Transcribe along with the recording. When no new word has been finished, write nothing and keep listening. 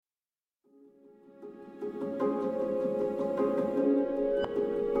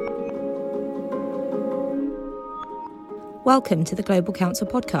Welcome to the Global Council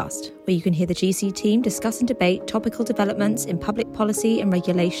podcast, where you can hear the GC team discuss and debate topical developments in public policy and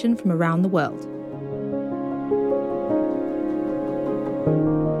regulation from around the world.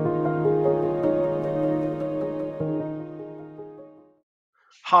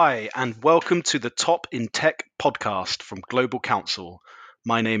 Hi, and welcome to the Top in Tech podcast from Global Council.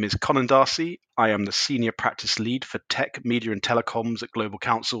 My name is Conan Darcy. I am the Senior Practice Lead for Tech, Media and Telecoms at Global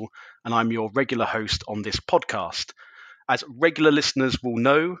Council, and I'm your regular host on this podcast. As regular listeners will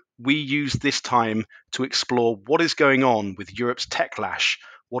know, we use this time to explore what is going on with Europe's techlash,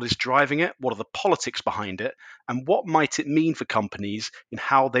 what is driving it, what are the politics behind it, and what might it mean for companies in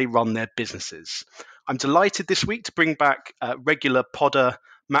how they run their businesses. I'm delighted this week to bring back regular podder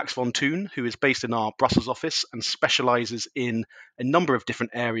Max von Thun, who is based in our Brussels office and specialises in a number of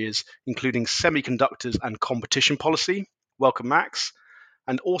different areas, including semiconductors and competition policy. Welcome, Max.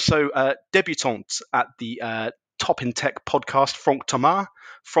 And also debutante at the Top in Tech podcast, Franck Thomas.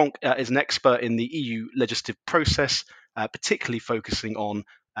 Franck is an expert in the EU legislative process, particularly focusing on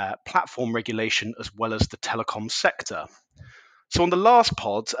platform regulation as well as the telecom sector. So on the last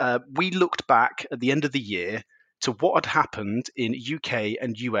pod, we looked back at the end of the year to what had happened in UK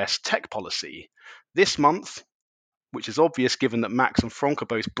and US tech policy. This month, which is obvious given that Max and Franck are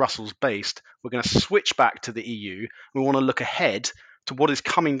both Brussels-based, we're going to switch back to the EU. We want to look ahead to what is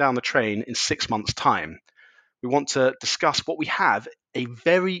coming down the train in 6 months' time. We want to discuss what we have, a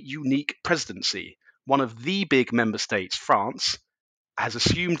very unique presidency. One of the big member states, France, has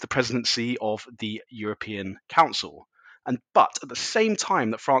assumed the presidency of the European Council. But at the same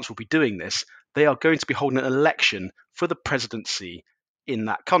time that France will be doing this, they are going to be holding an election for the presidency in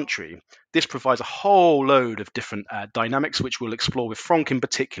that country. This provides a whole load of different dynamics, which we'll explore with Franck in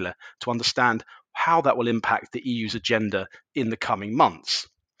particular, to understand how that will impact the EU's agenda in the coming months.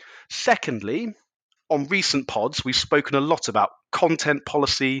 Secondly, on recent pods, we've spoken a lot about content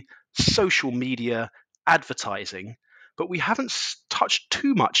policy, social media, advertising, but we haven't touched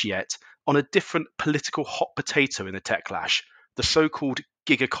too much yet on a different political hot potato in the techlash, the so-called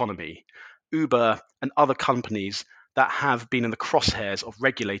gig economy, Uber and other companies that have been in the crosshairs of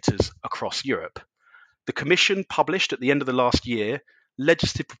regulators across Europe. The Commission published at the end of the last year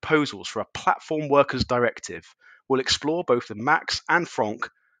legislative proposals for a platform workers directive. We'll explore both with Max and Franck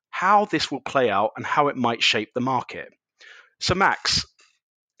how this will play out and how it might shape the market. So Max,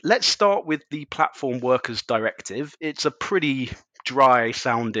 let's start with the Platform Workers Directive. It's a pretty dry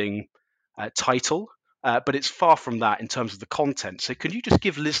sounding title, but it's far from that in terms of the content. So can you just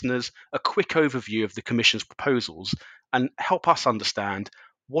give listeners a quick overview of the Commission's proposals and help us understand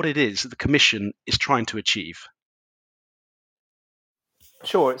what it is that the Commission is trying to achieve?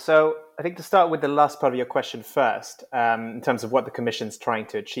 Sure. So I think to start with the last part of your question first, in terms of what the Commission's trying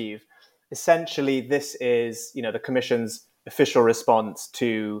to achieve, essentially this is, the Commission's official response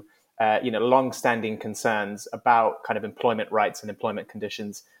to, long-standing concerns about kind of employment rights and employment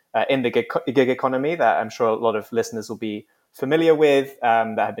conditions in the gig economy that I'm sure a lot of listeners will be familiar with,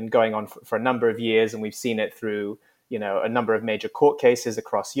 that have been going on for a number of years, and we've seen it through a number of major court cases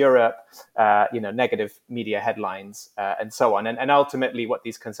across Europe, negative media headlines, and so on. And ultimately, what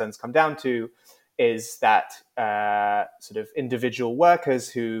these concerns come down to is that sort of individual workers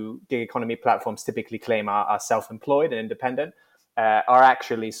who gig economy platforms typically claim are self-employed and independent are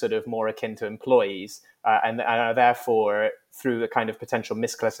actually sort of more akin to employees and are therefore, through a kind of potential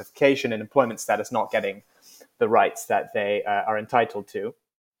misclassification in employment status, not getting the rights that they are entitled to.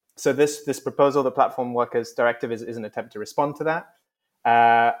 So this proposal, the Platform Workers Directive, is an attempt to respond to that.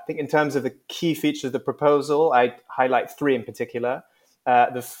 I think in terms of the key features of the proposal, I'd highlight three in particular.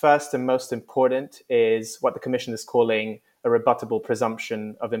 The first and most important is what the Commission is calling a rebuttable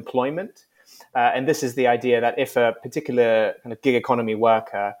presumption of employment. And this is the idea that if a particular kind of gig economy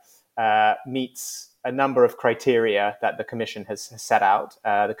worker meets a number of criteria that the Commission has set out,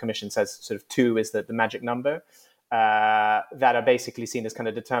 the Commission says sort of 2 is the magic number, that are basically seen as kind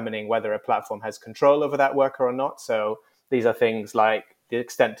of determining whether a platform has control over that worker or not. So these are things like the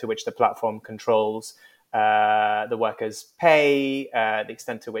extent to which the platform controls the workers' pay, the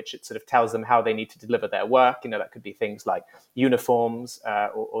extent to which it sort of tells them how they need to deliver their work. That could be things like uniforms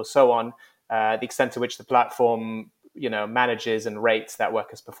or so on. The extent to which the platform, manages and rates that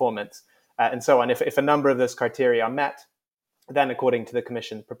worker's performance, and so on. If a number of those criteria are met, then according to the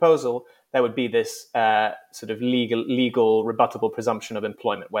Commission proposal, there would be this sort of legal rebuttable presumption of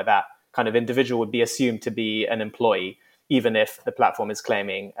employment, where that kind of individual would be assumed to be an employee, even if the platform is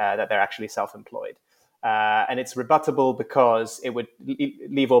claiming that they're actually self-employed. And it's rebuttable because it would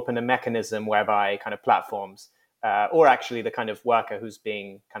leave open a mechanism whereby kind of platforms, or actually the kind of worker who's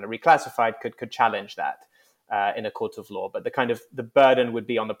being kind of reclassified, could challenge that. in a court of law. But the burden would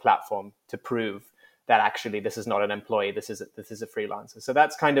be on the platform to prove that actually this is not an employee, this is a freelancer. So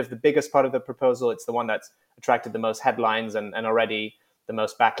that's kind of the biggest part of the proposal. It's the one that's attracted the most headlines and already the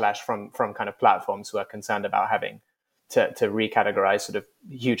most backlash from kind of platforms who are concerned about having to recategorize sort of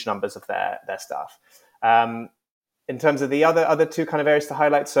huge numbers of their staff. In terms of the other two kind of areas to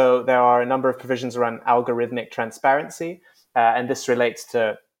highlight, so there are a number of provisions around algorithmic transparency, and this relates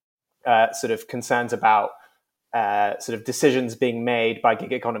to sort of concerns about sort of decisions being made by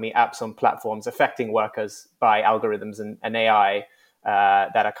gig economy apps on platforms affecting workers by algorithms and AI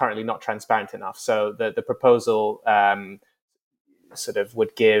that are currently not transparent enough. So the proposal sort of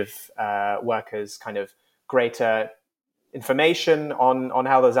would give workers kind of greater information on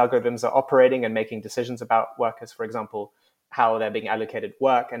how those algorithms are operating and making decisions about workers, for example, how they're being allocated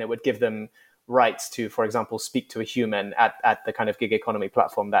work, and it would give them rights to, for example, speak to a human at the kind of gig economy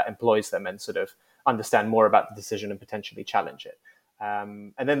platform that employs them and sort of understand more about the decision and potentially challenge it.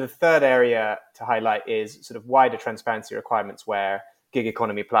 And then the third area to highlight is sort of wider transparency requirements where gig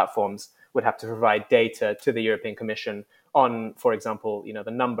economy platforms would have to provide data to the European Commission on, for example,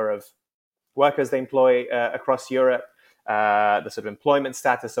 the number of workers they employ across Europe, the sort of employment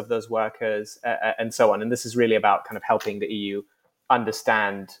status of those workers, and so on. And this is really about kind of helping the EU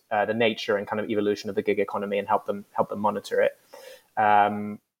understand the nature and kind of evolution of the gig economy and help them monitor it.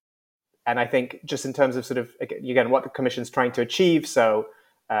 And I think just in terms of sort of, again, what the Commission's trying to achieve. So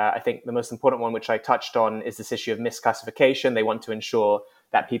I think the most important one, which I touched on, is this issue of misclassification. They want to ensure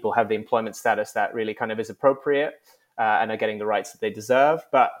that people have the employment status that really kind of is appropriate and are getting the rights that they deserve.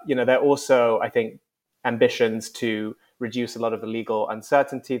 But, there are also, I think, ambitions to reduce a lot of the legal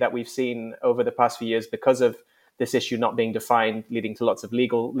uncertainty that we've seen over the past few years because of this issue not being defined, leading to lots of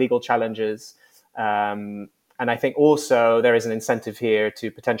legal challenges. And I think also there is an incentive here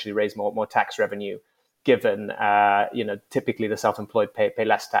to potentially raise more tax revenue, given typically the self-employed pay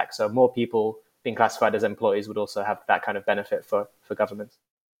less tax. So more people being classified as employees would also have that kind of benefit for governments.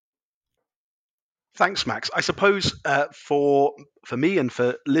 Thanks, Max. I suppose for me and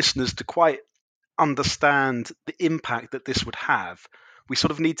for listeners to quite understand the impact that this would have, we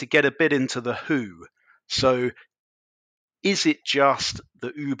sort of need to get a bit into the who. So is it just the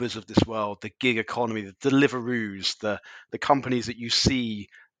Ubers of this world, the gig economy, the Deliveroos, the companies that you see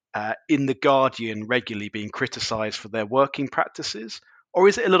in The Guardian regularly being criticised for their working practices? Or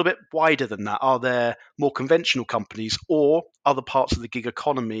is it a little bit wider than that? Are there more conventional companies or other parts of the gig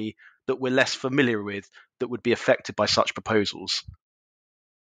economy that we're less familiar with that would be affected by such proposals?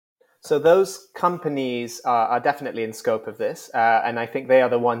 So those companies are definitely in scope of this. And I think they are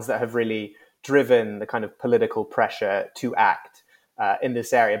the ones that have really driven the kind of political pressure to act in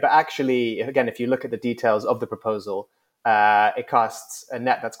this area. But actually, again, if you look at the details of the proposal, it casts a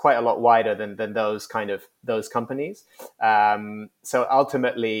net that's quite a lot wider than those companies. So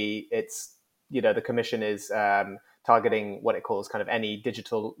ultimately, it's, the Commission is targeting what it calls kind of any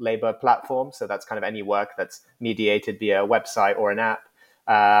digital labor platform. So that's kind of any work that's mediated via a website or an app.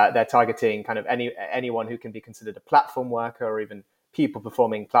 They're targeting kind of anyone who can be considered a platform worker or even people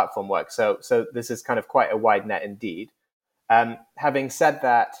performing platform work. So this is kind of quite a wide net indeed. Having said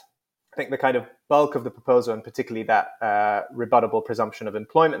that, I think the kind of bulk of the proposal, and particularly that rebuttable presumption of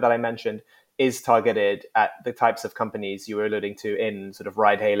employment that I mentioned, is targeted at the types of companies you were alluding to in sort of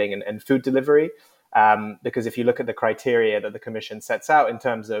ride-hailing and food delivery. Because if you look at the criteria that the Commission sets out in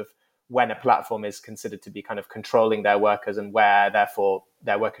terms of when a platform is considered to be kind of controlling their workers and where, therefore,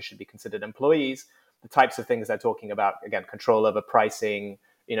 their workers should be considered employees, the types of things they're talking about, again, control over pricing,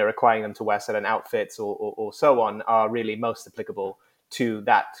 requiring them to wear certain outfits or so on, are really most applicable to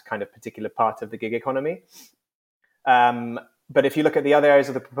that kind of particular part of the gig economy. But if you look at the other areas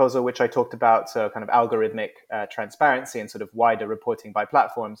of the proposal, which I talked about, so kind of algorithmic transparency and sort of wider reporting by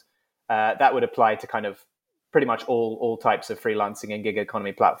platforms, that would apply to kind of pretty much all types of freelancing and gig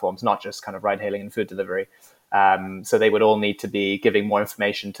economy platforms, not just kind of ride-hailing and food delivery. So they would all need to be giving more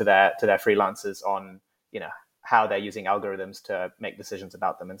information to their freelancers on, how they're using algorithms to make decisions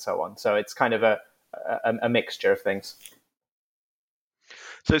about them and so on. So it's kind of a mixture of things.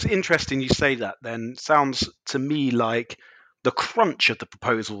 So it's interesting you say that then. Sounds to me like the crunch of the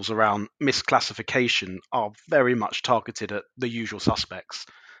proposals around misclassification are very much targeted at the usual suspects.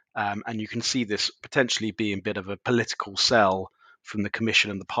 And you can see this potentially being a bit of a political sell from the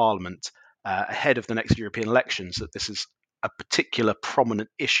Commission and the Parliament ahead of the next European elections, that this is a particular prominent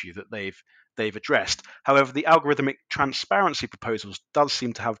issue that they've addressed. However, the algorithmic transparency proposals does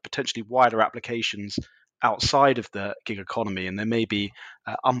seem to have potentially wider applications outside of the gig economy, and there may be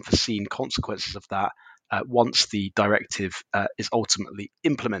unforeseen consequences of that once the directive is ultimately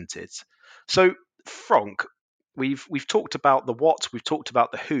implemented. So, Franck, We've talked about the what, we've talked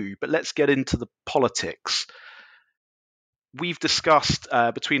about the who, but let's get into the politics. We've discussed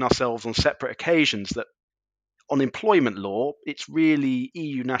between ourselves on separate occasions that on employment law, it's really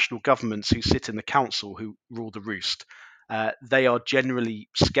EU national governments who sit in the council who rule the roost. They are generally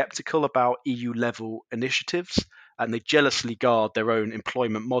sceptical about EU level initiatives, and they jealously guard their own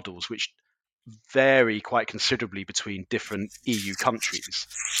employment models, which vary quite considerably between different EU countries.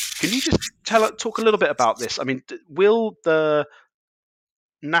 Can you just talk a little bit about this? I mean, will the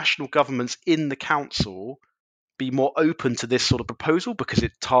national governments in the council be more open to this sort of proposal because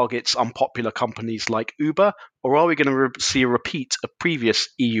it targets unpopular companies like Uber, or are we going to see a repeat of previous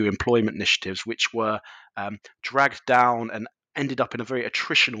EU employment initiatives which were dragged down and ended up in a very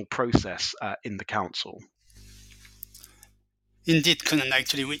attritional process in the council? Indeed, Conan,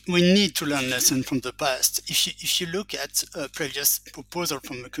 actually, we need to learn lessons from the past. If you look at a previous proposal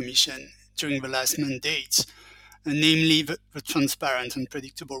from the Commission during the last mandate, namely the Transparent and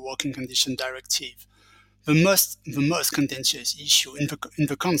Predictable Working Condition Directive, the most contentious issue in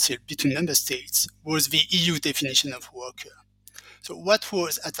the Council between Member States was the EU definition of worker. So what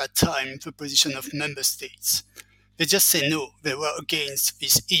was at that time the position of Member States? They just say no, they were against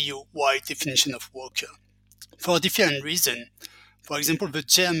this EU-wide definition of worker. For a different reason. For example, the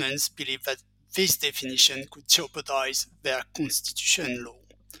Germans believe that this definition could jeopardize their constitutional law.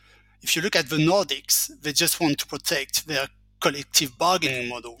 If you look at the Nordics, they just want to protect their collective bargaining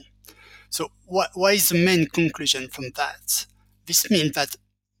model. So what is the main conclusion from that? This means that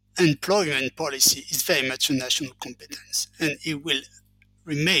employment policy is very much a national competence, and it will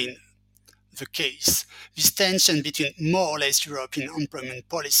remain the case. This tension between more or less European employment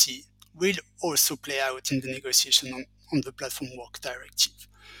policy will also play out in the negotiation on the Platform Work Directive.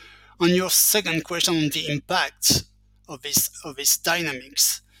 On your second question on the impact of this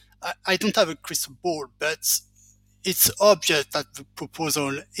dynamics, I don't have a crystal ball, but it's obvious that the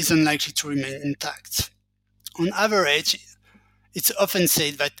proposal is unlikely to remain intact. On average, it's often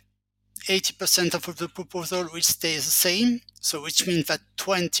said that 80% of the proposal will stay the same, so which means that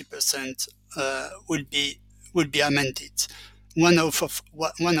 20% will be amended, one out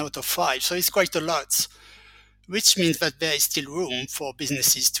of five. So it's quite a lot, which means that there is still room for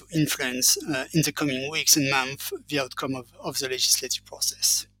businesses to influence in the coming weeks and months the outcome of the legislative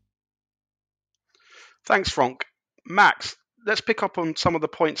process. Thanks, Franck. Max, let's pick up on some of the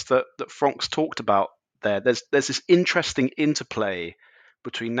points that Franck's talked about there. There's this interesting interplay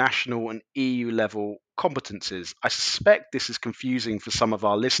between national and EU level competences. I suspect this is confusing for some of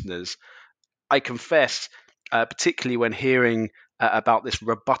our listeners. I confess, particularly when hearing about this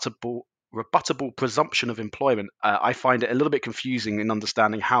rebuttable presumption of employment, I find it a little bit confusing in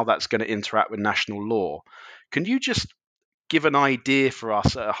understanding how that's going to interact with national law. Can you just give an idea for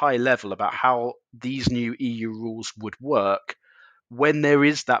us at a high level about how these new EU rules would work when there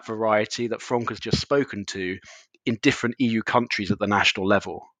is that variety that Franck has just spoken to in different EU countries at the national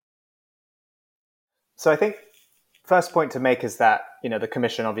level? So I think first point to make is that the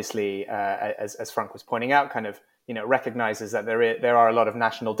Commission obviously, as Franck was pointing out, kind of recognizes that there are a lot of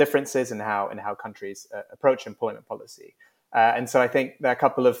national differences in how countries approach employment policy, and so I think there are a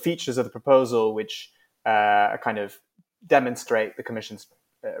couple of features of the proposal which kind of demonstrate the Commission's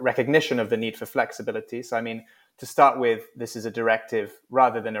recognition of the need for flexibility. So I mean, to start with, this is a directive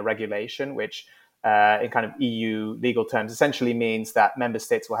rather than a regulation, which in kind of EU legal terms essentially means that member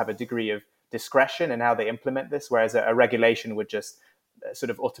states will have a degree of discretion in how they implement this, whereas a regulation would just sort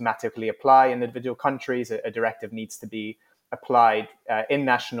of automatically apply in individual countries. A directive needs to be applied in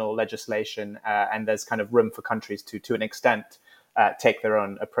national legislation, and there's kind of room for countries to an extent take their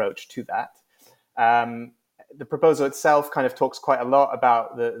own approach to that. The proposal itself kind of talks quite a lot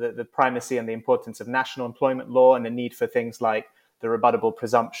about the primacy and the importance of national employment law and the need for things like the rebuttable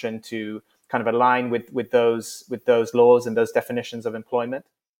presumption to kind of align with those laws and those definitions of employment.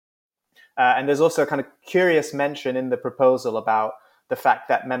 And there's also a kind of curious mention in the proposal about the fact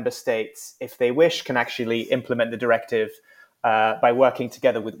that member states, if they wish, can actually implement the directive by working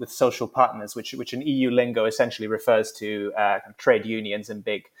together with social partners, which in EU lingo essentially refers to trade unions and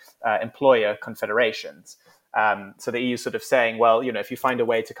big employer confederations. So the EU is sort of saying, well, if you find a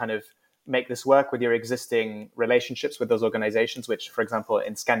way to kind of make this work with your existing relationships with those organizations, which, for example,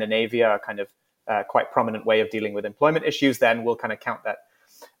 in Scandinavia are kind of quite prominent way of dealing with employment issues, then we'll kind of count that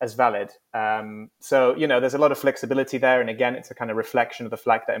as valid. So, there's a lot of flexibility there. And again, it's a kind of reflection of the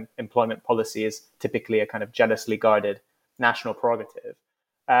fact that employment policy is typically a kind of jealously guarded national prerogative.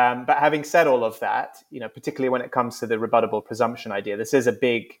 But having said all of that, particularly when it comes to the rebuttable presumption idea, this is a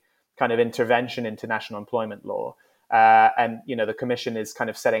big kind of intervention into national employment law. And the Commission is kind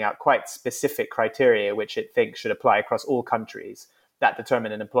of setting out quite specific criteria which it thinks should apply across all countries that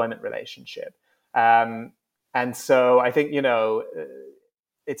determine an employment relationship. And so I think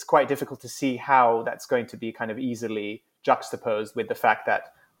it's quite difficult to see how that's going to be kind of easily juxtaposed with the fact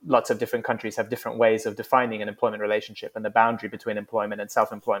that lots of different countries have different ways of defining an employment relationship and the boundary between employment and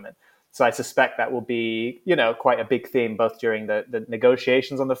self-employment. So I suspect that will be, quite a big theme, both during the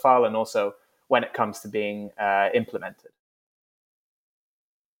negotiations on the file and also when it comes to being implemented.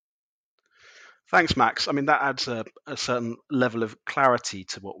 Thanks, Max. I mean, that adds a certain level of clarity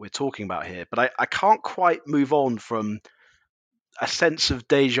to what we're talking about here. But I can't quite move on from a sense of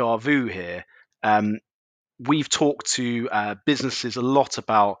deja vu here. We've talked to businesses a lot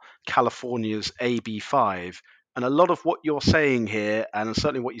about California's AB5, and a lot of what you're saying here, and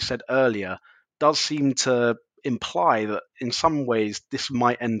certainly what you said earlier, does seem to imply that in some ways this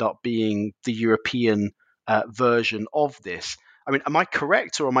might end up being the European version of this. I mean, am I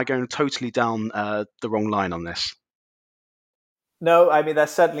correct, or am I going totally down the wrong line on this? No, I mean, there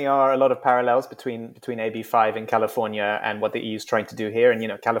certainly are a lot of parallels between AB5 in California and what the EU is trying to do here.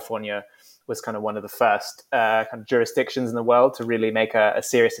 And, California was kind of one of the first kind of jurisdictions in the world to really make a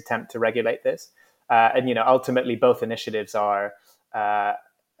serious attempt to regulate this. And, ultimately, both initiatives are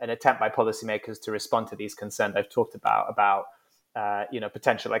an attempt by policymakers to respond to these concerns I've talked about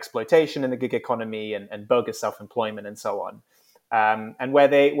potential exploitation in the gig economy and bogus self-employment and so on. And where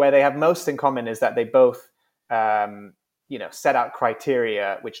they have most in common is that they both set out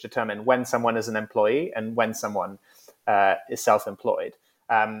criteria which determine when someone is an employee and when someone is self-employed.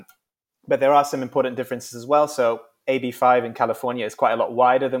 But there are some important differences as well. So AB5 in California is quite a lot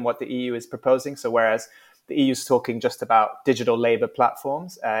wider than what the EU is proposing. So whereas the EU is talking just about digital labor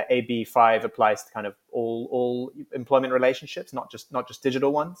platforms, AB5 applies to kind of all employment relationships, not just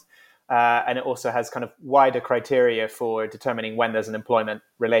digital ones. And it also has kind of wider criteria for determining when there's an employment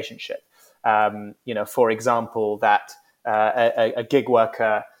relationship. For example, that a gig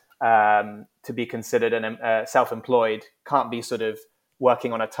worker to be considered self-employed can't be sort of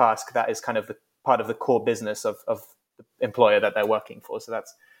working on a task that is kind of the part of the core business of the employer that they're working for. So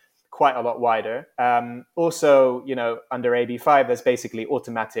that's quite a lot wider. Also, under AB5, there's basically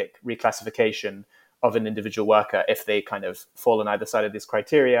automatic reclassification of an individual worker if they kind of fall on either side of this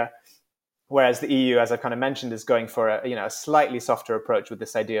criteria. Whereas the EU, as I've kind of mentioned, is going for a slightly softer approach with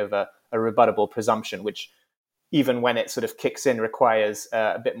this idea of a rebuttable presumption, which even when it sort of kicks in requires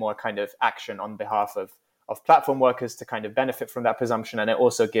a bit more kind of action on behalf of platform workers to kind of benefit from that presumption. And it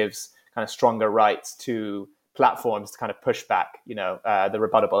also gives kind of stronger rights to platforms to kind of push back, the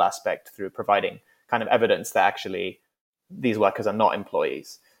rebuttable aspect through providing kind of evidence that actually these workers are not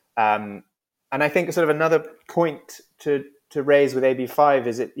employees. And I think sort of another point to raise with AB5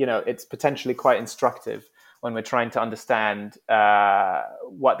 is it's potentially quite instructive when we're trying to understand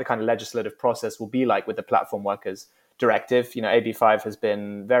what the kind of legislative process will be like with the Platform Workers Directive. AB5 has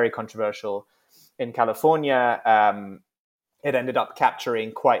been very controversial in California. It ended up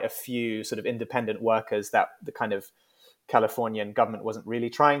capturing quite a few sort of independent workers that the kind of Californian government wasn't really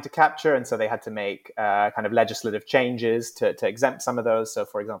trying to capture. And so they had to make kind of legislative changes to exempt some of those. So,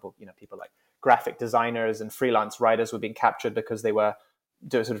 for example, people like graphic designers and freelance writers were being captured because they were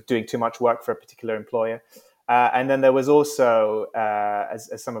sort of doing too much work for a particular employer. And then there was also,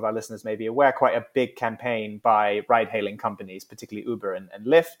 as some of our listeners may be aware, quite a big campaign by ride-hailing companies, particularly Uber and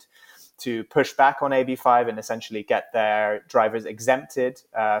Lyft, to push back on AB5 and essentially get their drivers exempted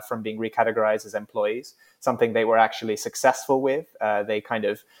from being recategorized as employees, something they were actually successful with. They kind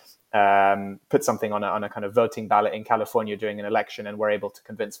of put something on a kind of voting ballot in California during an election and were able to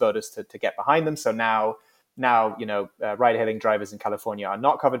convince voters to get behind them. So now ride-hailing drivers in California are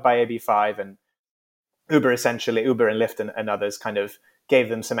not covered by AB5, and Uber and Lyft and others kind of gave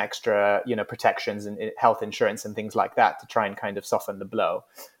them some extra, protections and health insurance and things like that to try and kind of soften the blow.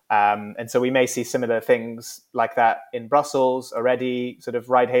 And so we may see similar things like that in Brussels already. Sort of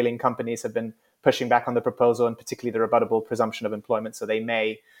ride-hailing companies have been pushing back on the proposal, and particularly the rebuttable presumption of employment. So they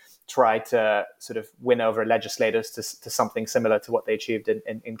may try to sort of win over legislators to something similar to what they achieved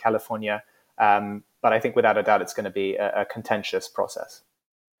in California. But I think without a doubt, it's going to be a contentious process.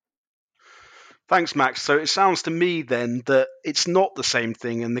 Thanks, Max. So it sounds to me then that it's not the same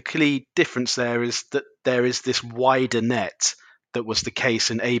thing, and the key difference there is that there is this wider net that was the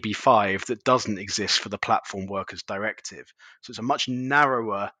case in AB5 that doesn't exist for the Platform Workers Directive. So it's a much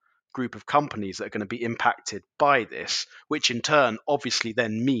narrower group of companies that are going to be impacted by this, which in turn obviously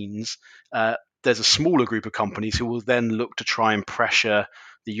then means there's a smaller group of companies who will then look to try and pressure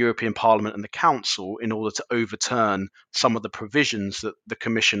the European Parliament and the Council in order to overturn some of the provisions that the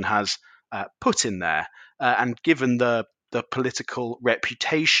Commission has put in there. And given the political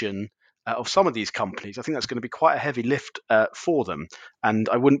reputation of some of these companies, I think that's going to be quite a heavy lift for them. And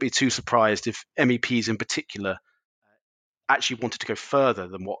I wouldn't be too surprised if MEPs in particular actually wanted to go further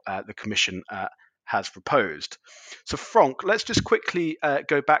than what the Commission has proposed. So, Franck, let's just quickly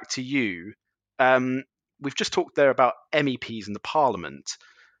go back to you. We've just talked there about MEPs in the Parliament.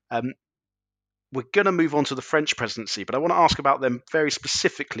 We're going to move on to the French presidency, but I want to ask about them very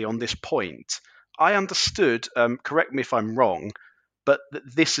specifically on this point. I understood, correct me if I'm wrong, but that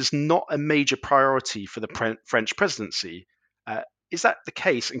this is not a major priority for the French presidency. Is that the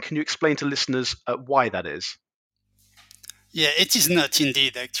case? And can you explain to listeners why that is? Yeah, it is not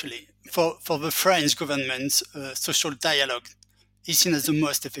indeed, actually. For the French government, social dialogue is seen as the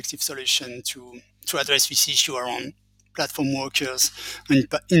most effective solution to address this issue around platform workers, and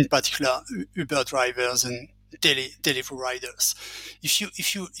in particular Uber drivers and delivery riders. If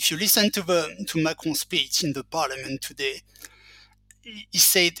you listen to Macron's speech in the Parliament today, he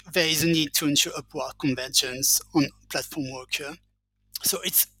said there is a need to ensure upward convergence on platform worker. So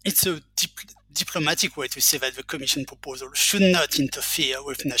it's a diplomatic way to say that the Commission proposal should not interfere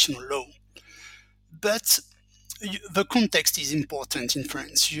with national law. But the context is important in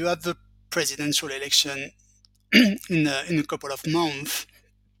France. You have the presidential election in a couple of months,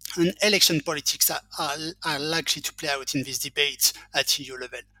 and election politics are likely to play out in this debate at EU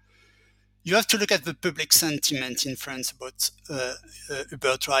level. You have to look at the public sentiment in France about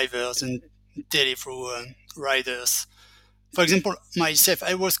Uber drivers and delivery riders. For example, myself,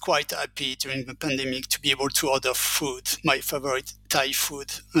 I was quite happy during the pandemic to be able to order food, my favorite Thai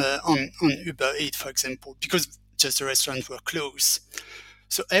food, on Uber Eats, for example, because just the restaurants were closed.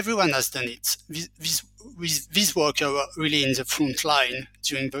 So everyone has done it. These workers were really in the front line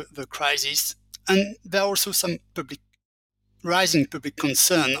during the crisis. And there are also some rising public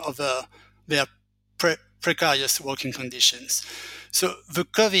concern over their precarious working conditions. So the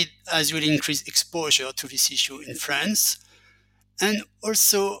COVID has really increased exposure to this issue in France. And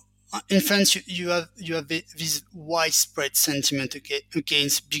also in France, you have this widespread sentiment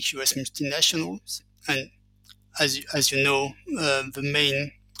against big US multinationals. And as you know, the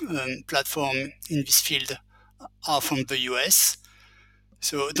main platform in this field are from the US.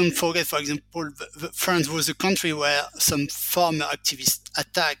 So don't forget, for example, France was a country where some farmer activists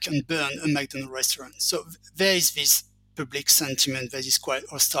attacked and burned a McDonald's restaurant. So there is this public sentiment that is quite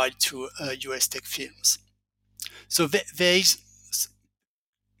hostile to US tech firms. So there is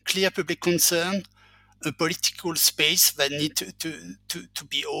clear public concern, a political space that need to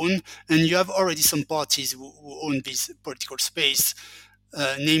be owned, and you have already some parties who own this political space,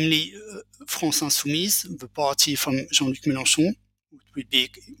 namely France Insoumise, the party from Jean-Luc Mélenchon,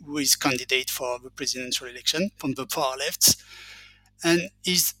 who is candidate for the presidential election from the far left, and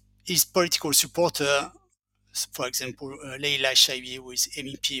his political supporter, for example, Leila Chaibi, who is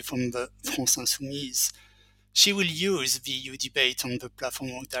MEP from the France Insoumise, she will use the EU debate on the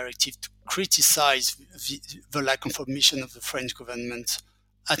Platform Work Directive to criticize the lack of ambition of the French government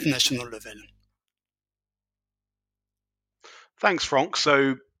at national level. Thanks, Franck.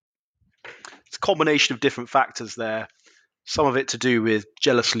 So it's a combination of different factors there. Some of it to do with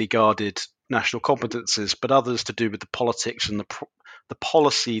jealously guarded national competences, but others to do with the politics and the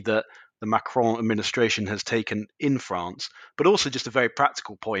policy that the Macron administration has taken in France, but also just a very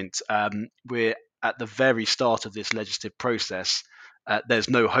practical point. We're at the very start of this legislative process. There's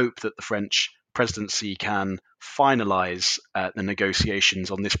no hope that the French presidency can finalize the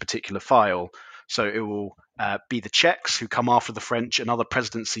negotiations on this particular file. So it will be the Czechs who come after the French and other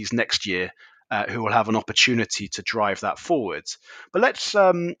presidencies next year who will have an opportunity to drive that forward. But let's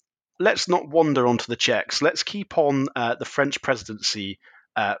not wander onto the Czechs. Let's keep on the French presidency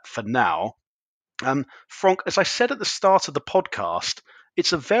for now. Franck, as I said at the start of the podcast,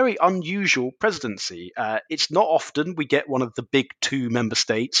 it's a very unusual presidency. It's not often we get one of the big two member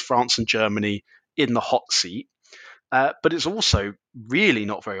states, France and Germany, in the hot seat. But it's also really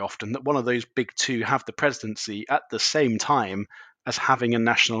not very often that one of those big two have the presidency at the same time as having a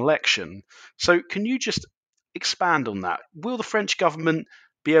national election. So can you just expand on that? Will the French government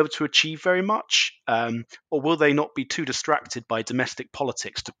be able to achieve very much, or will they not be too distracted by domestic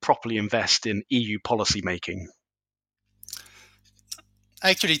politics to properly invest in EU policy making?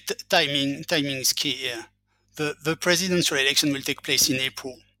 Actually, timing is key here. The presidential election will take place in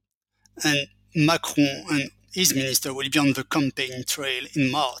April, and Macron and his minister will be on the campaign trail in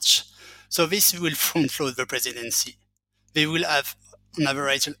March. So this will front-load the presidency. They will have, on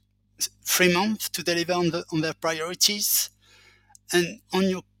average, 3 months to deliver on their priorities. And on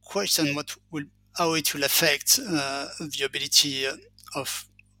your question, how it will affect the ability of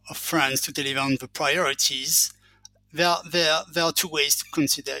of France to deliver on the priorities, there are two ways to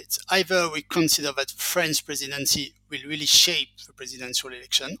consider it. Either we consider that the French presidency will really shape the presidential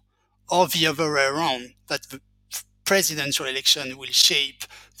election, or the other way around, that the presidential election will shape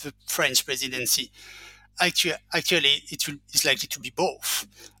the French presidency. Actually, it's likely to be both.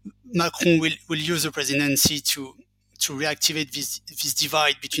 Macron will use the presidency to reactivate this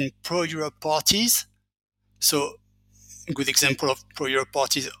divide between pro-Europe parties. So a good example of pro-Europe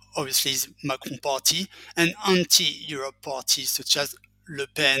parties obviously is Macron party, and anti-Europe parties such as Le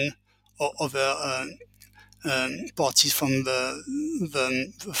Pen or other parties from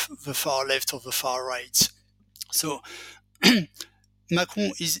the far left or the far right. So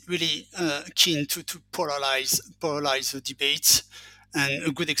Macron is really keen to polarize the debate. And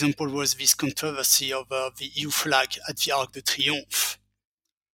a good example was this controversy over the EU flag at the Arc de Triomphe.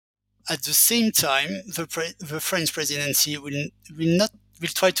 At the same time, the French presidency will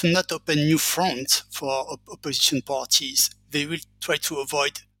try to not open new fronts for opposition parties. They will try to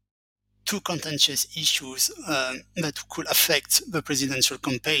avoid two contentious issues that could affect the presidential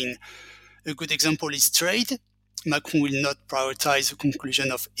campaign. A good example is trade. Macron will not prioritize the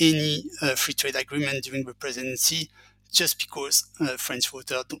conclusion of any free trade agreement during the presidency just because French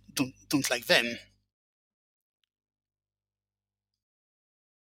voters don't like them.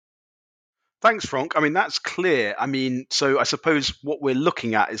 Thanks, Franck. I mean, that's clear. I mean, so I suppose what we're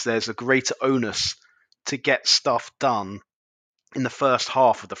looking at is there's a greater onus to get stuff done in the first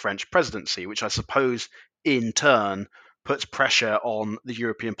half of the French presidency, which I suppose in turn puts pressure on the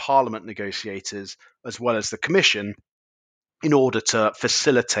European Parliament negotiators as well as the Commission in order to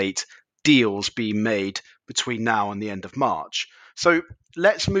facilitate deals being made between now and the end of March. So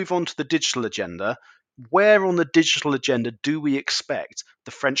let's move on to the digital agenda. Where on the digital agenda do we expect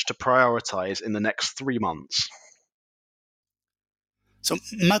the French to prioritize in the next 3 months? So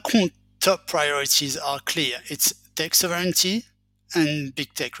Macron's top priorities are clear. It's tech sovereignty and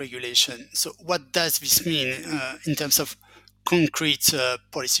big tech regulation. So what does this mean in terms of concrete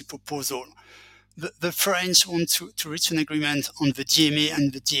policy proposal? The French want to reach an agreement on the DMA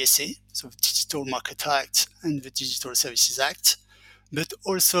and the DSA, so the Digital Market Act and the Digital Services Act, but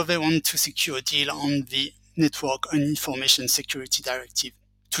also they want to secure a deal on the Network and Information Security Directive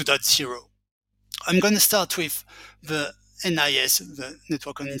 2.0. I'm going to start with the NIS, the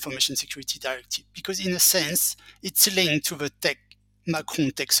Network and Information Security Directive, because in a sense, it's linked to the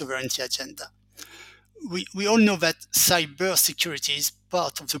Macron tech sovereignty agenda. We all know that cybersecurity is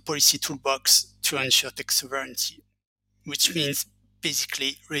part of the policy toolbox to ensure tech sovereignty, which means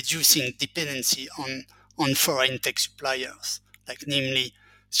basically reducing dependency on foreign tech suppliers, like namely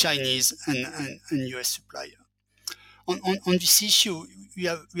Chinese and US suppliers. On this issue, we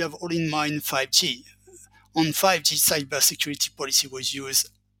have all in mind 5G. On 5G, cybersecurity policy was used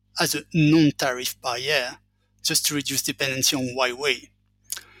as a non-tariff barrier just to reduce dependency on Huawei.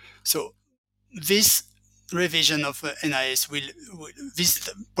 So this revision of NIS this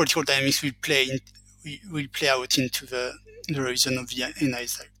political dynamics will play out into the revision of the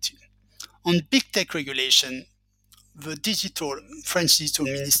NIS directive. On big tech regulation, the French digital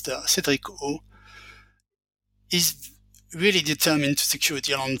minister Cédric O is really determined to secure a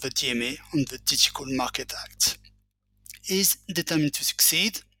deal on the DMA, on the Digital Market Act. He's determined to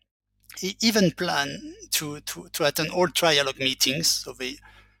succeed. He even planned to attend all trialogue meetings, so the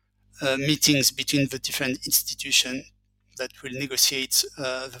meetings between the different institutions that will negotiate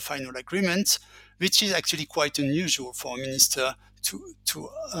the final agreement, which is actually quite unusual for a minister to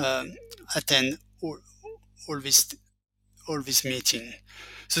attend all this meeting.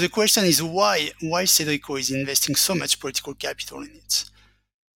 So the question is why Cédric O is investing so much political capital in it.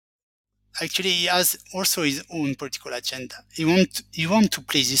 Actually, he has also his own political agenda. He want to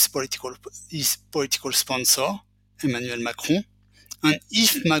please his political sponsor, Emmanuel Macron. And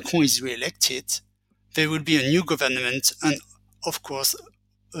if Macron is re-elected, there will be a new government, and of course,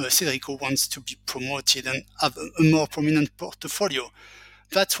 Cédric O wants to be promoted and have a more prominent portfolio.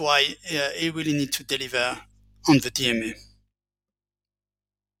 That's why he really need to deliver on the DMA.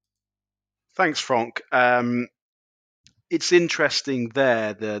 Thanks, Franck. It's interesting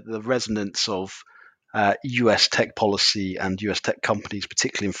there, the resonance of US tech policy and US tech companies,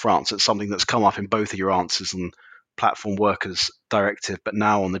 particularly in France. It's something that's come up in both of your answers on Platform Workers Directive, but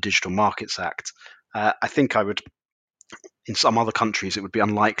now on the Digital Markets Act. I think in some other countries, it would be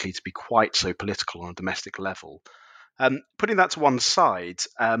unlikely to be quite so political on a domestic level. Putting that to one side,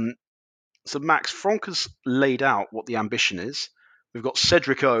 so Max, Franck has laid out what the ambition is. We've got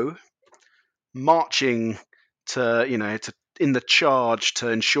Cédric O marching to in the charge to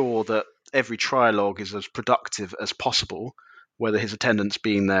ensure that every trialogue is as productive as possible, Whether his attendance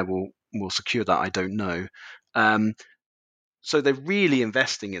being there will secure that, I don't know. So they're really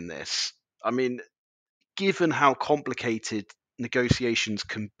investing in this. I mean, given how complicated negotiations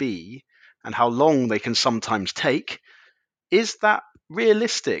can be and how long they can sometimes take, is that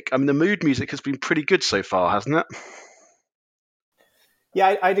realistic? I mean, the mood music has been pretty good so far, hasn't it?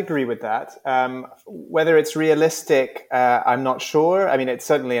 Yeah, I'd agree with that. Whether it's realistic, I'm not sure. I mean, it's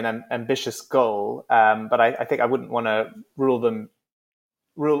certainly an ambitious goal, but I think I wouldn't want to rule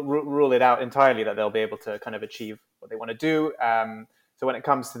it out entirely that they'll be able to kind of achieve what they want to do. So when it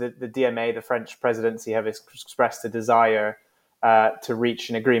comes to the DMA, the French presidency have expressed a desire to reach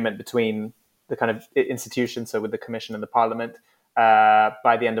an agreement between the kind of institutions, so with the Commission and the Parliament,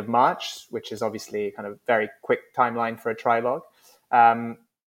 by the end of March, which is obviously kind of very quick timeline for a trilogue.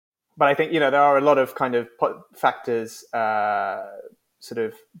 But I think, there are a lot of kind of factors sort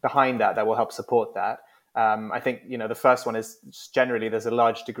of behind that will help support that. I think, the first one is generally there's a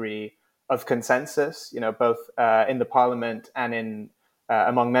large degree of consensus, both in the Parliament and in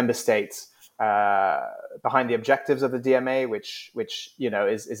among member states behind the objectives of the DMA, which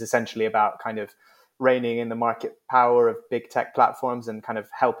is essentially about kind of reining in the market power of big tech platforms and kind of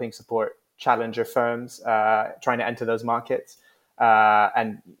helping support challenger firms trying to enter those markets.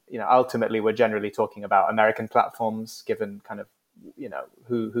 And ultimately, we're generally talking about American platforms, given kind of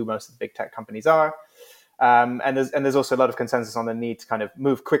who most of the big tech companies are. And there's also a lot of consensus on the need to kind of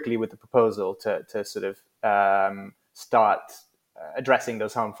move quickly with the proposal to sort of start addressing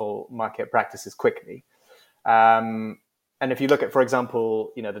those harmful market practices quickly. And if you look at, for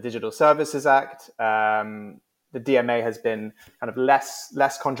example, the Digital Services Act, the DMA has been kind of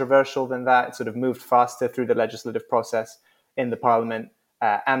less controversial than that. It sort of moved faster through the legislative process in the Parliament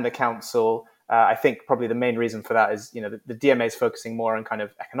and the Council. I think probably the main reason for that is, the DMA is focusing more on kind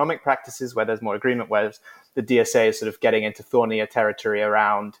of economic practices where there's more agreement, whereas the DSA is sort of getting into thornier territory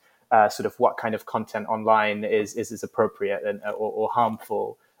around sort of what kind of content online is appropriate or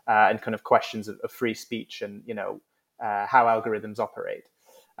harmful, and kind of questions of free speech and, how algorithms operate.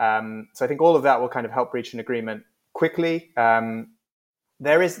 So I think all of that will kind of help reach an agreement quickly.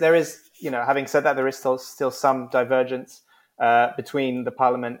 There is, having said that, there is still some divergence between the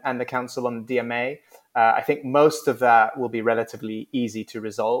Parliament and the Council on the DMA. I think most of that will be relatively easy to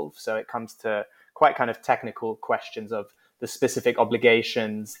resolve. So it comes to quite kind of technical questions of the specific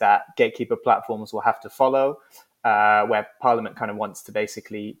obligations that gatekeeper platforms will have to follow, where Parliament kind of wants to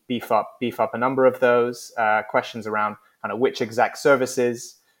basically beef up a number of those questions around kind of which exact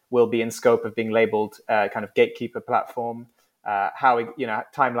services will be in scope of being labeled kind of gatekeeper platform. How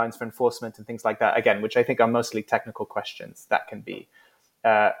timelines for enforcement and things like that, again, which I think are mostly technical questions that can be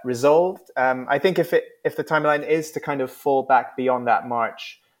resolved. I think if the timeline is to kind of fall back beyond that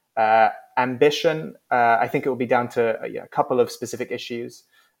March ambition, I think it will be down to a couple of specific issues,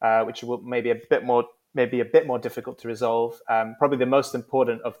 which will maybe a bit more difficult to resolve. Probably the most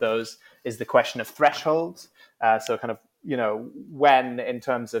important of those is the question of thresholds. So kind of, when in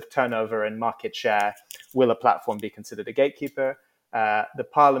terms of turnover and market share will a platform be considered a gatekeeper? The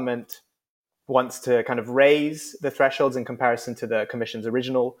Parliament wants to kind of raise the thresholds in comparison to the Commission's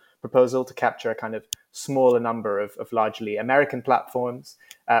original proposal to capture a kind of smaller number of largely American platforms,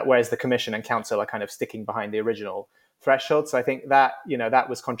 whereas the Commission and Council are kind of sticking behind the original threshold. So I think that, that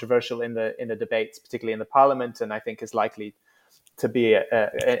was controversial in the debates, particularly in the Parliament, and I think is likely to be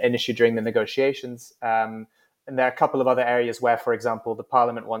an issue during the negotiations. And there are a couple of other areas where, for example, the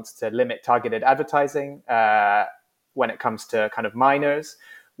Parliament wants to limit targeted advertising when it comes to kind of minors,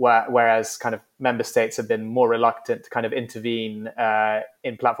 whereas kind of member states have been more reluctant to kind of intervene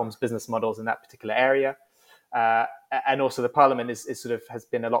in platforms' business models in that particular area. And also the Parliament has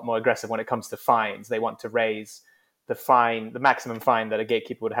been a lot more aggressive when it comes to fines. They want to raise the maximum fine that a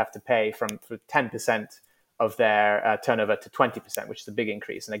gatekeeper would have to pay from 10% of their turnover to 20%, which is a big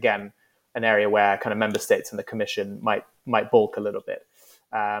increase. And again, an area where kind of member states and the Commission might balk a little bit.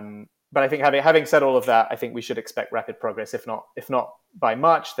 But I think having said all of that, I think we should expect rapid progress. If not by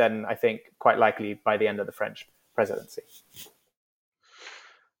March, then I think quite likely by the end of the French presidency.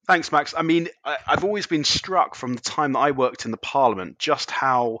 Thanks, Max. I mean, I've always been struck from the time that I worked in the Parliament just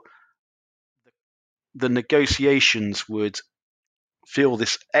how the negotiations would feel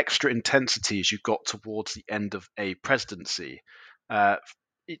this extra intensity as you got towards the end of a presidency.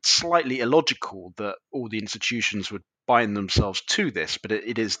 It's slightly illogical that all the institutions would bind themselves to this, but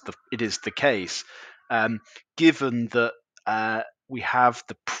it is the case, given that we have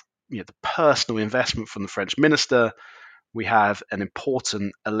the personal investment from the French minister. We have an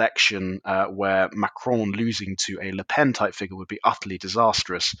important election where Macron losing to a Le Pen type figure would be utterly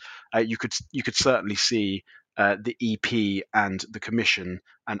disastrous. You could certainly see the EP and the Commission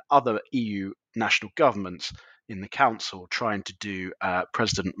and other EU national governments in the Council trying to do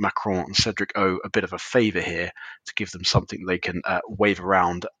President Macron and Cedric O a bit of a favour here to give them something they can wave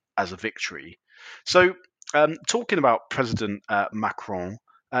around as a victory. So, talking about President Macron,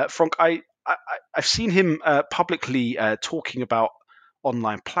 Frank, I've seen him publicly talking about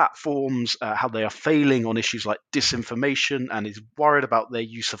online platforms, how they are failing on issues like disinformation, and is worried about their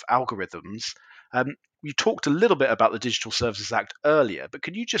use of algorithms. You talked a little bit about the Digital Services Act earlier, but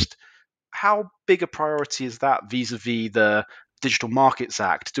could you just, how big a priority is that vis-a-vis the Digital Markets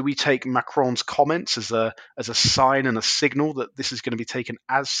Act? Do we take Macron's comments as a sign and a signal that this is going to be taken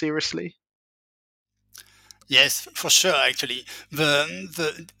as seriously? Yes, for sure. Actually,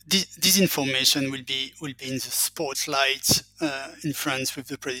 disinformation will be in the spotlight in France with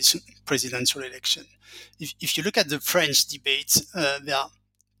the presidential election. If you look at the French debate, there are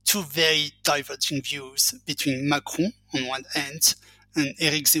two very diverging views between Macron on one hand and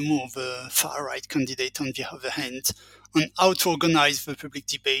Éric Zemmour, the far-right candidate, on the other hand, on how to organize the public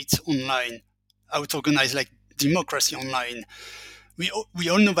debate online, how to organize like democracy online. We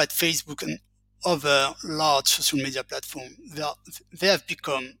all know that Facebook and other large social media platforms, they have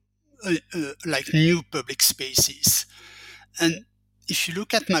become like new public spaces. And if you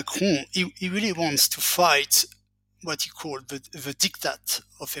look at Macron, he really wants to fight what he called the diktat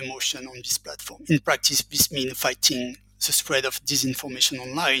of emotion on this platform. In practice, this means fighting the spread of disinformation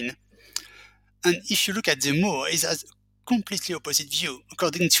online. And if you look at Zemmour, he has a completely opposite view.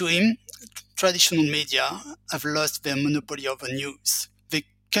 According to him, traditional media have lost their monopoly over news. They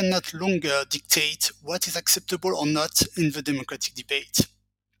can no longer dictate what is acceptable or not in the democratic debate.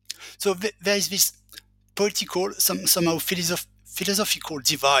 So there is this political, somehow philosophical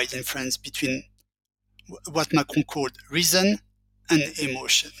divide in France between what Macron called reason and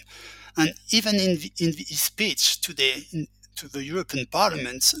emotion. And even in his speech today to the European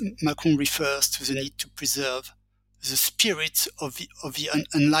Parliament, Macron refers to the need to preserve the spirit of the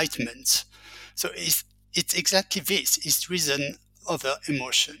Enlightenment. So it's exactly this, it's reason over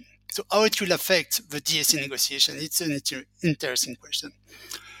emotion. So how it will affect the DSA negotiation, it's an interesting question.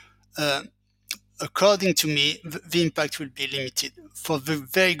 According to me, the impact will be limited for the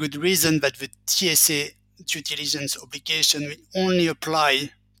very good reason that the TSA due diligence obligation will only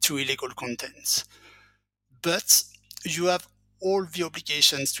apply to illegal contents. But you have all the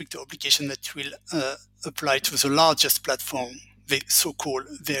obligations, strict obligation that will apply to the largest platform, the so-called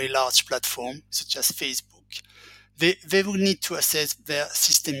very large platform, such as Facebook. They will need to assess their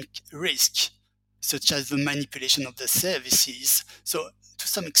systemic risk, such as the manipulation of the services. So to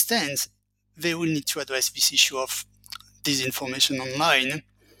some extent, they will need to address this issue of disinformation online.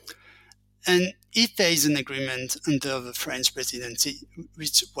 And if there is an agreement under the French presidency,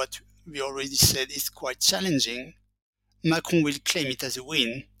 which what we already said is quite challenging, Macron will claim it as a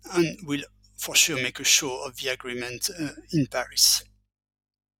win and will for sure make a show of the agreement in Paris.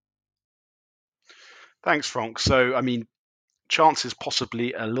 Thanks, Frank. So, I mean, chances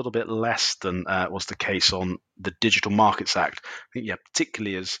possibly a little bit less than was the case on the Digital Markets Act. I think, yeah,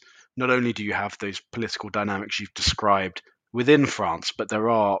 particularly as not only do you have those political dynamics you've described within France, but there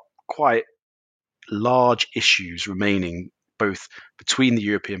are quite large issues remaining both between the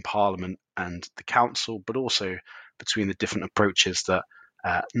European Parliament and the Council, but also between the different approaches that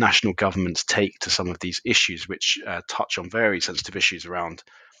national governments take to some of these issues, which touch on very sensitive issues around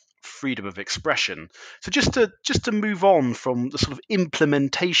freedom of expression. So just to move on from the sort of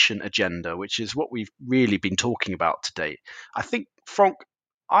implementation agenda, which is what we've really been talking about today, I think, Frank,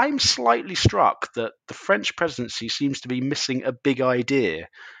 I'm slightly struck that the French presidency seems to be missing a big idea.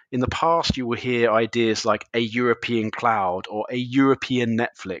 In the past, you will hear ideas like a European cloud or a European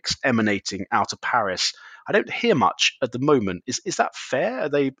Netflix emanating out of Paris. I don't hear much at the moment. Is that fair? Are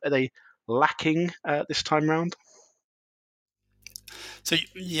they lacking this time round? So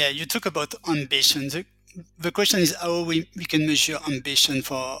yeah, you talk about ambition. The question is how we can measure ambition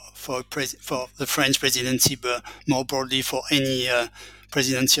for the French presidency, but more broadly for any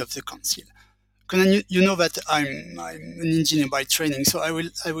presidency of the Council. Conan, you know that I'm an engineer by training, so I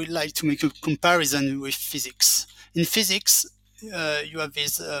would like to make a comparison with physics. In physics, you have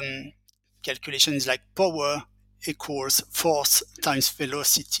these calculations like power equals force times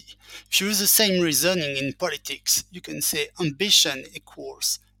velocity. If you use the same reasoning in politics, you can say ambition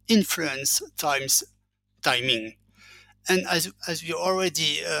equals influence times timing. And as we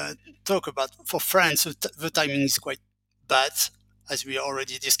already talked about, for France, the timing is quite bad, as we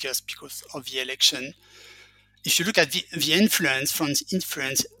already discussed because of the election. If you look at the influence, France's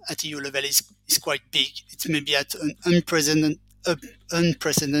influence at EU level is quite big. It's maybe at an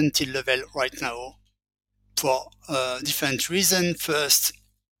unprecedented level right now. for different reasons. First,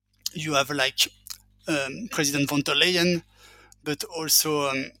 you have President von der Leyen, but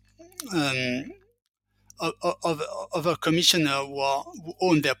also other commissioners who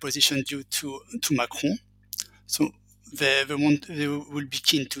own their position due to Macron. So they will be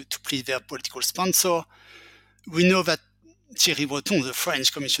keen to please their political sponsor. We know that Thierry Breton, the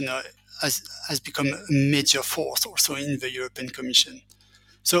French commissioner, has become a major force also in the European Commission.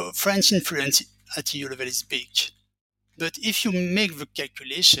 So French influence at EU level is big. But if you make the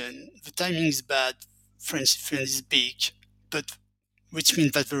calculation, the timing is bad, French influence is big, but which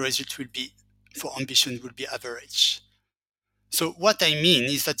means that the result will be, for ambition, will be average. So what I mean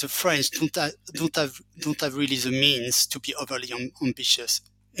is that the French don't have really the means to be overly ambitious,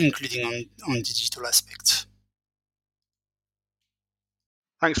 including on digital aspects.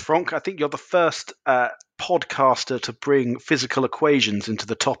 Thanks, Franck. I think you're the first podcaster to bring physical equations into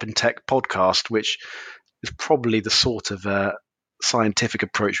the Top in Tech podcast, which is probably the sort of scientific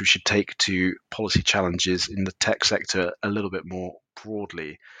approach we should take to policy challenges in the tech sector a little bit more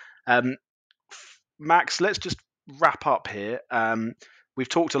broadly. Max, let's just wrap up here. We've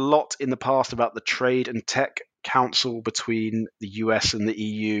talked a lot in the past about the Trade and Tech Council between the US and the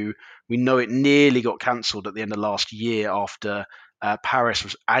EU. We know it nearly got cancelled at the end of last year after Paris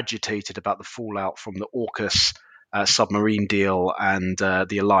was agitated about the fallout from the AUKUS submarine deal and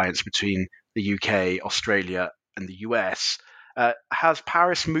the alliance between the UK, Australia, and the US. Has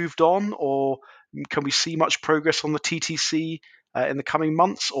Paris moved on, or can we see much progress on the TTC in the coming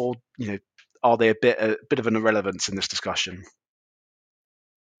months, or are they a bit of an irrelevance in this discussion?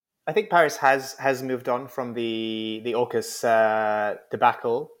 I think Paris has moved on from the AUKUS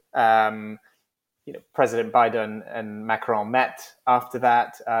debacle. President Biden and Macron met after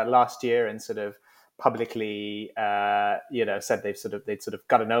that last year and sort of publicly, said they'd sort of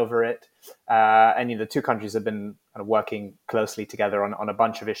gotten over it. And the two countries have been kind of working closely together on a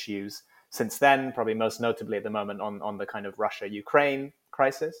bunch of issues since then. Probably most notably at the moment on the kind of Russia-Ukraine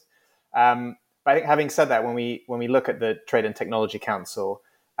crisis. But I think having said that, when we look at the Trade and Technology Council,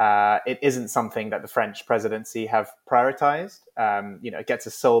 it isn't something that the French presidency have prioritized. It gets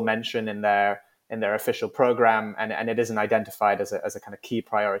a sole mention in their official program, and it isn't identified as a kind of key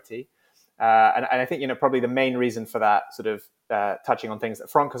priority. And I think probably the main reason for that, sort of touching on things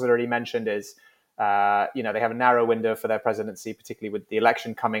that Franck has already mentioned, is they have a narrow window for their presidency, particularly with the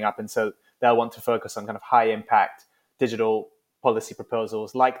election coming up, and so they'll want to focus on kind of high impact digital policy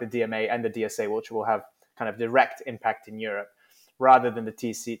proposals like the DMA and the DSA, which will have kind of direct impact in Europe, rather than the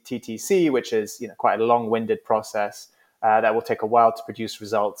TTC, which is quite a long-winded process that will take a while to produce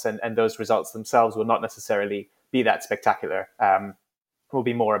results, and those results themselves will not necessarily be that spectacular. Will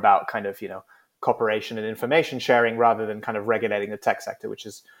be more about kind of cooperation and information sharing rather than kind of regulating the tech sector, which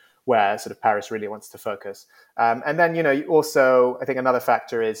is where sort of Paris really wants to focus. And then also I think another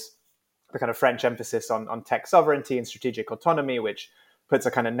factor is the kind of French emphasis on tech sovereignty and strategic autonomy, which puts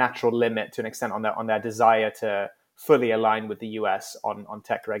a kind of natural limit to an extent on their desire to fully align with the US on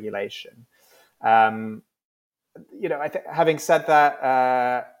tech regulation. Having said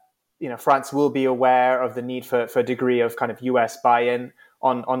that, France will be aware of the need for a degree of kind of US buy-in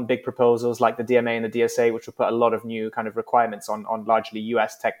on big proposals like the DMA and the DSA, which will put a lot of new kind of requirements on largely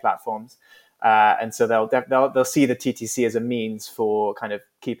US tech platforms. And so they'll see the TTC as a means for kind of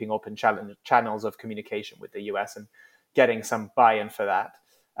keeping open channels of communication with the US and getting some buy-in for that.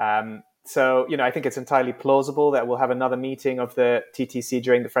 So I think it's entirely plausible that we'll have another meeting of the TTC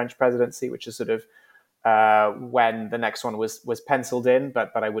during the French presidency, which is sort of when the next one was penciled in,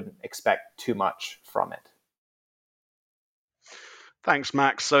 but I wouldn't expect too much from it. Thanks,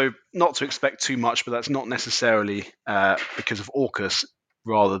 Max. So not to expect too much, but that's not necessarily because of AUKUS,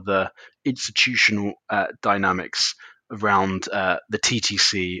 rather the institutional dynamics around the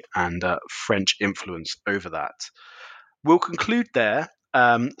TTC and French influence over that. We'll conclude there.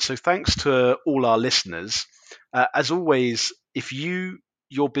 So thanks to all our listeners. As always, if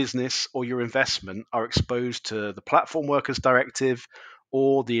your business or your investment are exposed to the Platform Workers Directive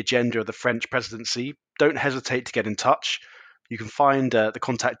or the agenda of the French presidency, don't hesitate to get in touch. You can find the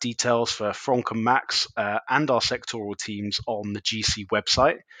contact details for Franck and Max and our sectoral teams on the GC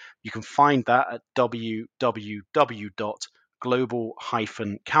website. You can find that at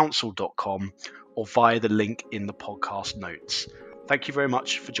www.global-council.com or via the link in the podcast notes. Thank you very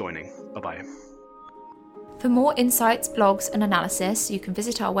much for joining. Bye-bye. For more insights, blogs and analysis, you can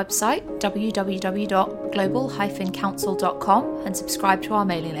visit our website, www.global-council.com, and subscribe to our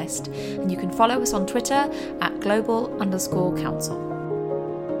mailing list. And you can follow us on Twitter at global_council.